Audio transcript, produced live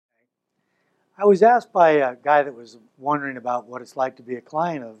I was asked by a guy that was wondering about what it's like to be a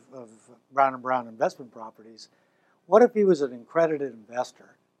client of Brown & Brown Investment Properties. What if he was an accredited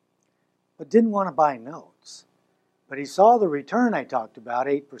investor, but didn't want to buy notes? But he saw the return I talked about,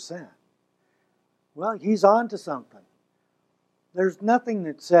 8%. Well, he's on to something. There's nothing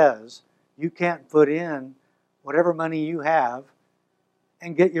that says you can't put in whatever money you have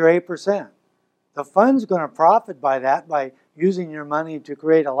and get your 8%. The fund's going to profit by that, by using your money to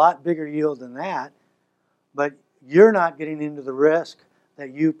create a lot bigger yield than that, but you're not getting into the risk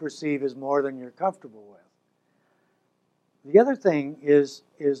that you perceive as more than you're comfortable with. The other thing is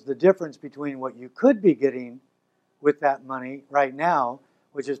the difference between what you could be getting with that money right now,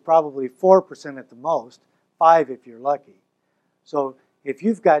 which is probably 4% at the most, 5% if you're lucky. So if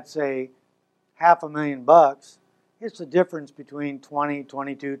you've got, say, $500,000, it's the difference between 20,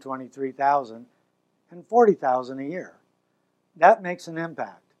 22, 23,000 and 40,000 a year. That makes an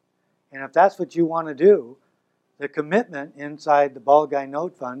impact. And if that's what you want to do, the commitment inside the Bald Guy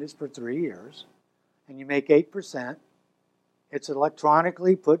Note Fund is for 3 years, and you make 8%. It's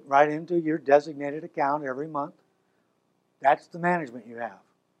electronically put right into your designated account every month. That's the management you have.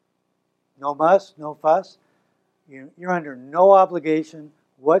 No muss, no fuss. You're under no obligation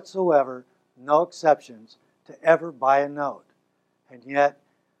whatsoever, no exceptions, to ever buy a note. And yet,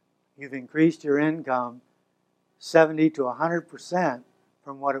 you've increased your income 70 to 100%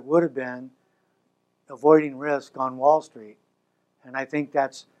 from what it would have been avoiding risk on Wall Street. And I think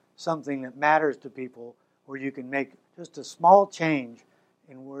that's something that matters to people, where you can make just a small change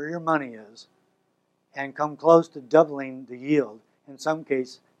in where your money is and come close to doubling the yield, in some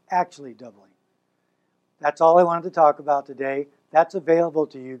case actually doubling. That's all I wanted to talk about today. That's available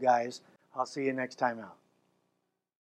to you guys. I'll see you next time out.